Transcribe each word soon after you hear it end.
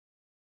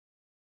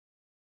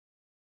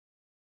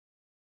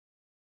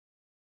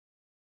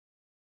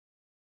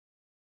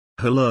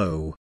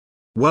Hello.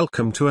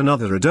 Welcome to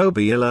another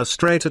Adobe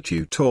Illustrator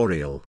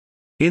tutorial.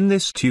 In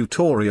this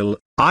tutorial,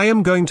 I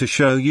am going to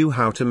show you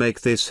how to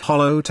make this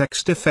hollow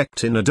text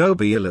effect in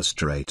Adobe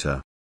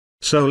Illustrator.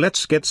 So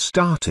let's get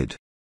started.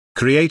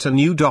 Create a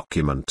new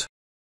document.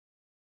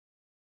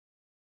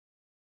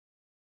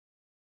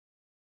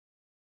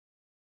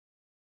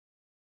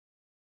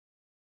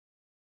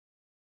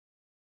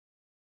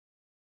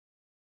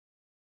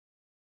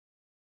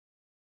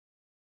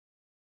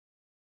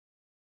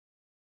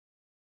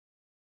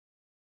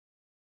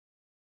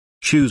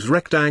 Choose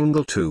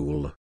Rectangle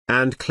tool,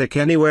 and click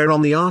anywhere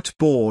on the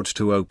artboard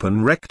to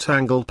open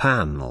Rectangle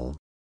panel.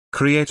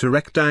 Create a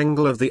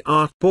rectangle of the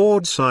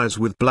artboard size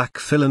with black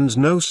fill and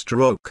no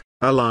stroke,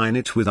 align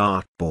it with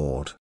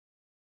artboard.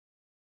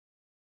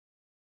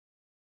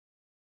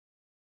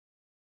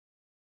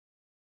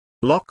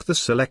 Lock the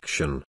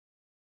selection.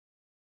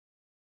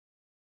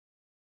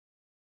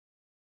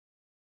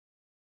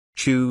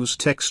 Choose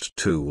Text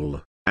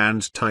tool,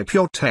 and type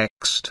your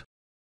text.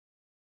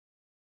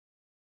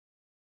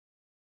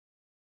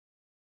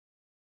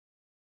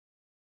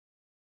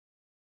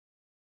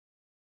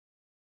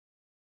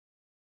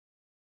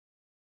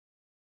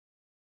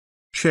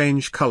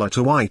 Change color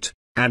to white,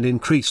 and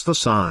increase the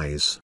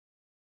size.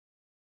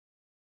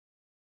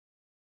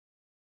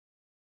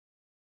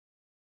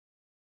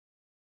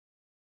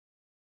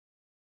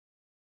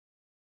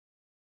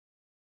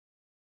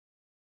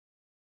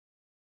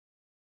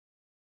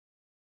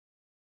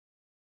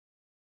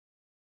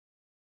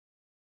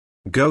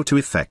 Go to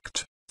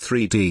Effect,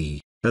 3D,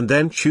 and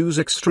then choose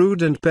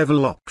Extrude and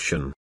Bevel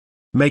option.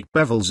 Make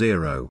Bevel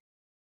 0.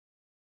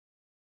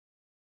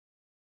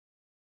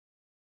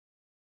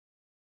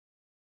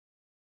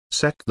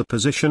 Set the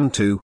position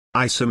to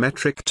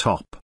isometric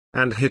top,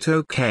 and hit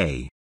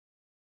OK.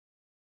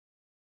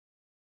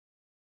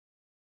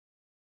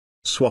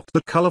 Swap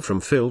the color from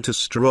fill to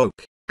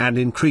stroke, and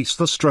increase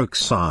the stroke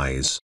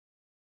size.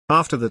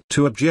 After that,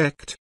 to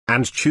Object,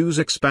 and choose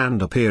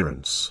Expand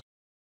Appearance.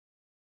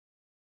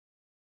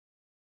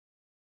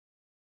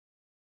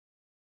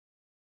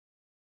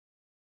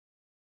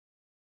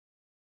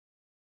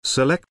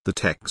 Select the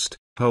text,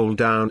 hold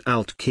down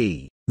Alt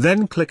key,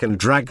 then click and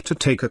drag to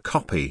take a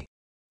copy.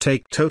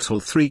 Take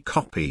total 3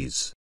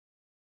 copies.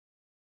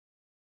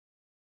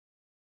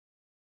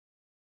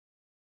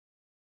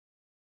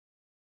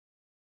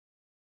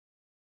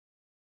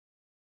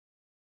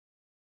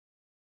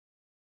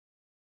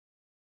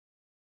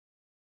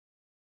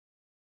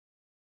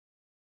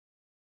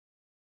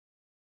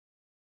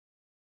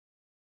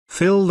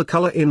 Fill the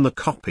color in the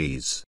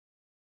copies.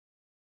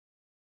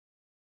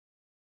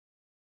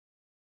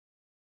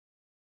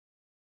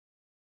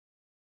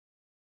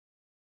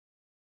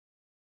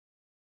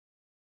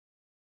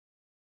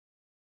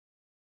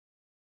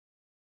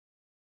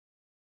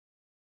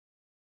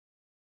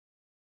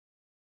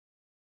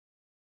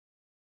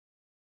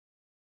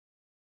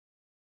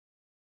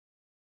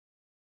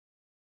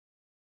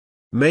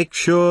 Make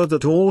sure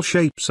that all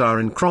shapes are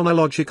in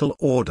chronological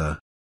order.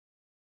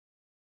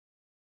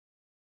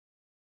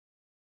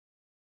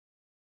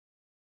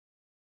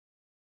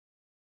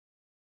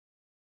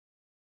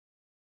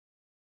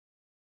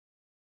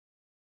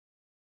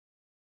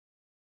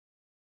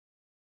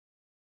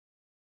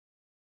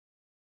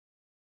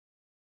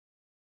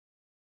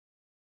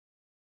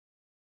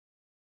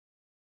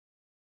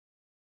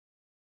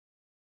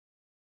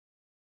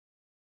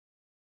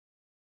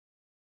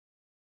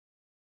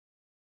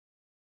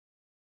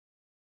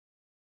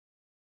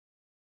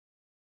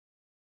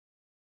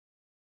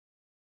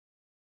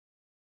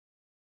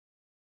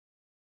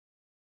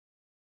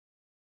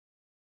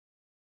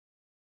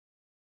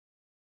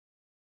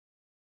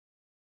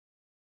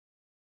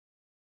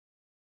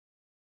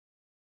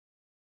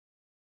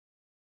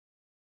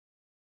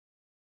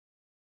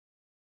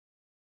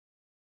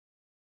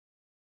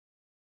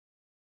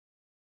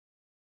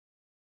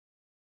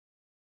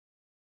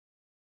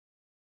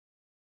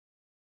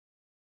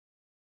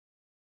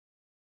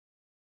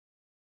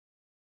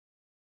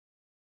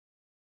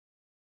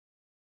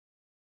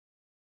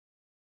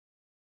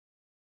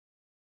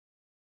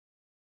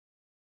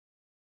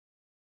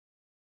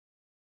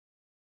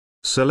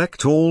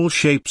 Select all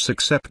shapes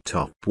except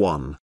top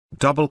one,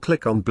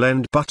 double-click on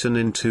Blend button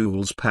in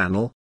Tools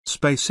panel,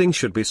 spacing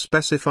should be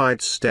specified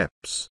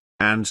steps,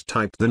 and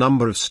type the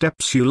number of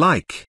steps you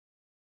like.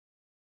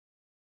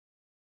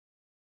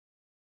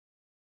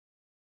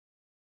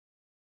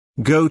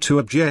 Go to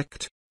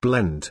Object,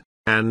 Blend,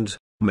 and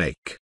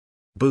Make.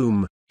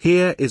 Boom,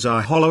 here is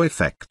our hollow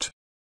effect.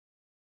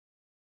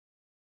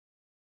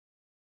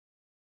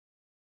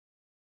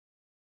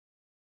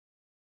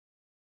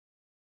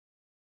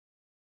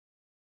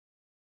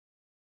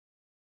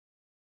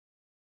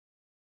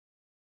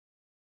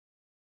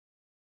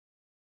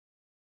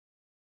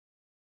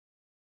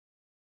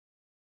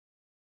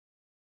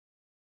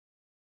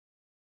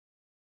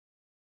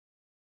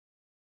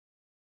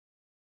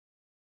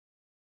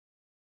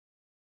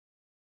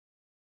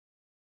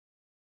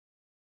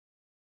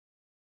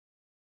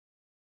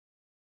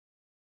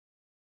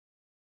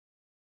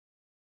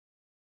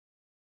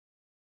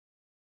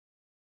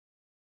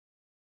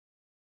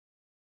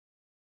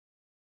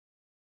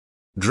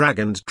 drag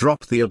and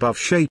drop the above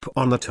shape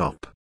on the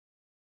top.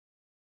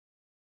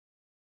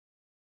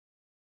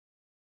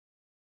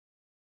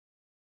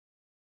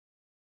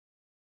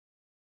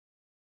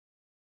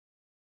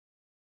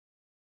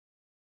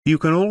 You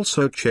can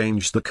also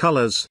change the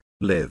colors,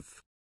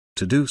 live.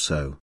 To do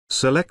so,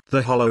 select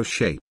the hollow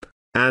shape,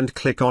 and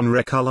click on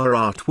Recolor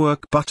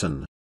Artwork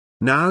button.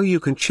 Now you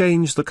can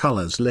change the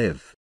colors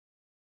live.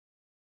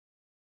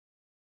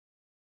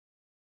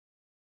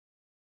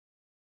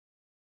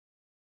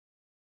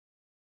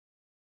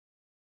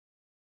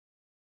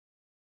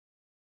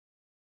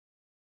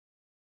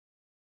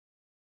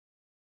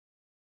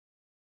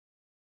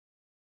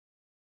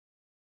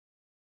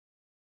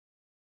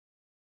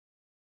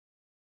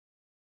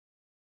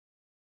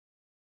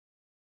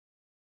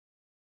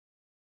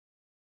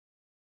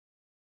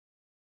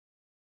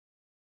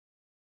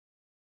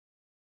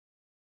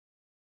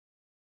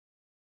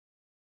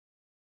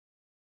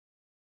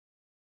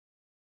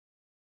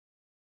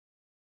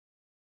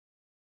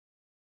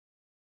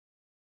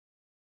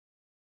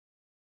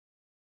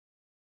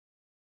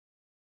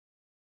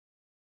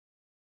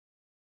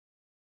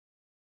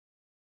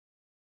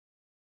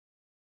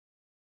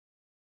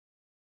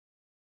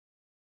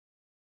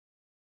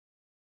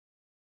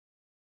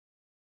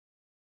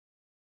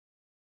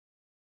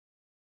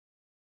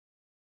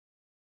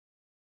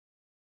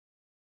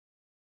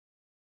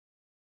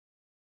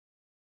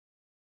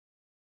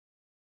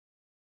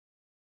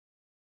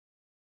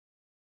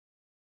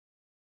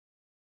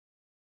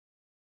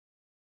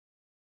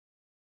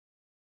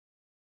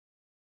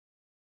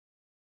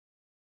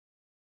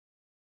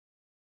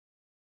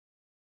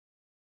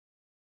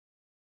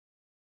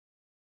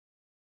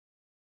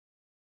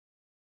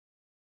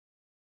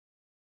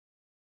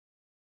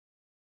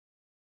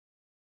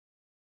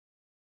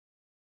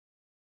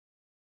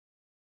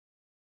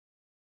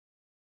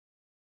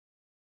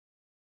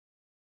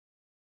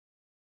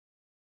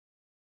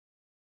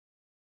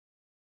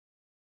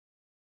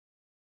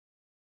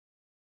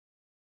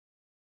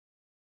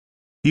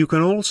 You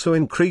can also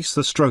increase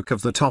the stroke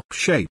of the top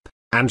shape,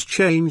 and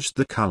change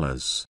the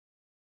colors.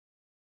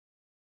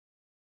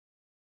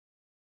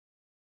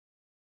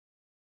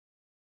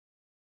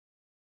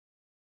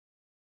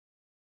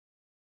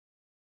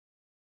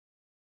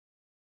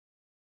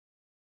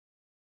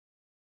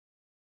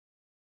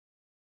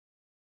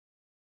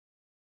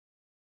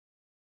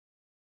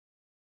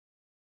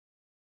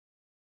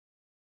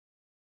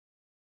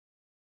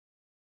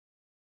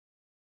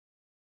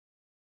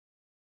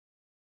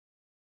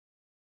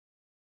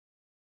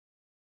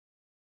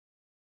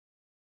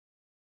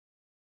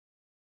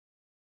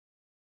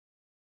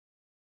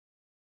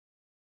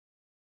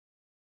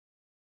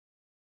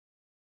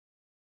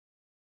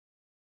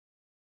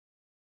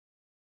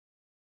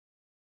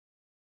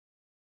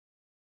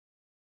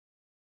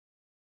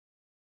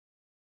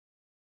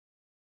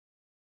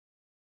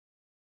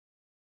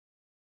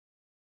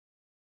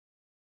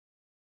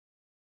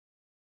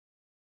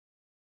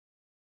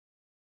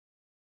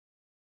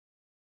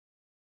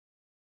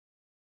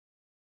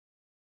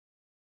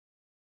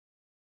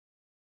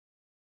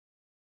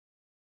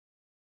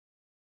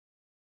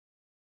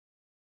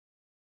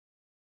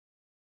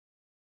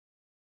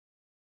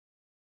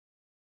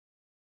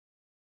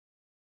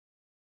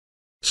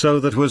 So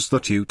that was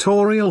the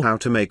tutorial how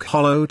to make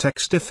hollow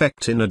text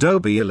effect in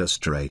Adobe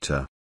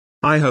Illustrator.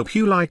 I hope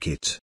you like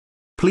it.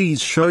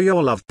 Please show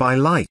your love by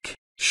like,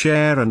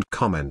 share and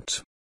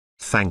comment.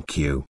 Thank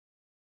you.